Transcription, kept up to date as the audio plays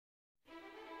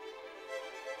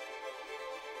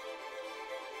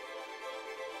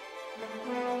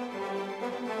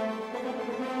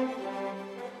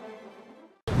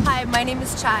Hi, my name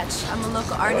is Chach. I'm a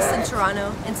local artist in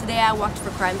Toronto, and today I walked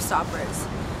for Crimestoppers.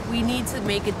 We need to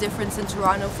make a difference in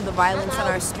Toronto for the violence on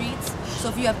our streets. So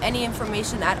if you have any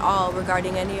information at all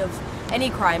regarding any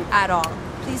crime at all,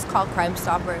 please call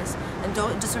Crimestoppers. And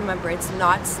don't just remember, it's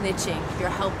not snitching. You're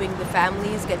helping the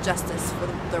families get justice for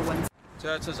their ones.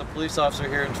 Chach, as a police officer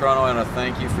here in Toronto, I want to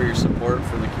thank you for your support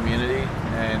for the community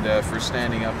and for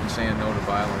standing up and saying no to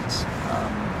violence.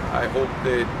 I hope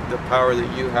that the power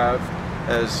that you have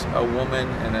as a woman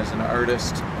and as an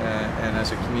artist and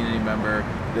as a community member,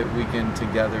 that we can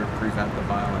together prevent the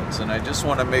violence. And I just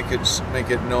want to make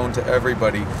it known to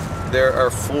everybody, there are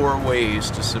 4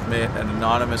 ways to submit an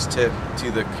anonymous tip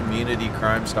to the Community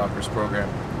Crimestoppers program.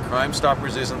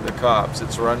 Crimestoppers isn't the cops,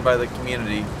 it's run by the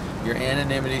community. Your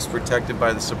anonymity is protected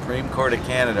by the Supreme Court of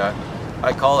Canada.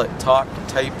 I call it talk,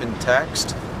 type, and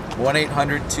text.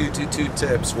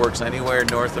 1-800-222-TIPS works anywhere in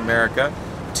North America.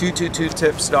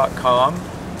 222tips.com.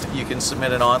 You can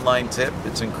submit an online tip.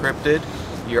 It's encrypted.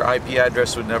 Your IP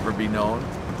address would never be known.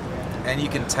 And you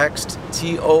can text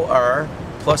TOR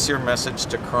plus your message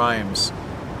to crimes.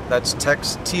 That's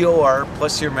text TOR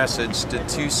plus your message to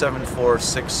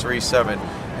 274-637.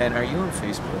 And are you on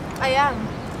Facebook? I am.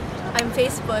 I'm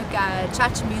Facebook,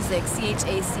 Chach Music,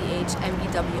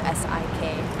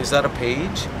 CHACHMEWSIK. Is that a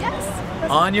page? Yes.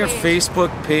 On your Facebook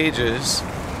pages,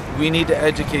 we need to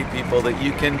educate people that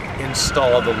you can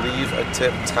install the Leave a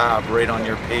Tip tab right on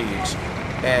your page.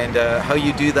 And how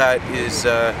you do that is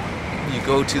you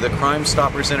go to the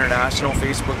Crimestoppers International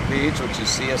Facebook page, which is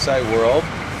CSI World,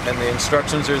 and the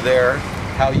instructions are there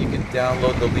how you can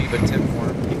download the Leave a Tip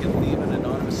form. You can leave an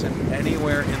anonymous tip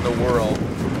anywhere in the world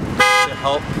to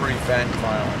help prevent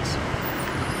violence.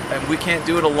 And we can't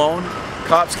do it alone.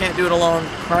 Cops can't do it alone.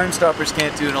 Crimestoppers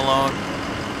can't do it alone.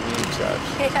 We need Chach.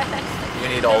 We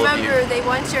need all of you. Remember, they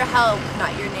want your help,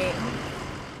 not your name.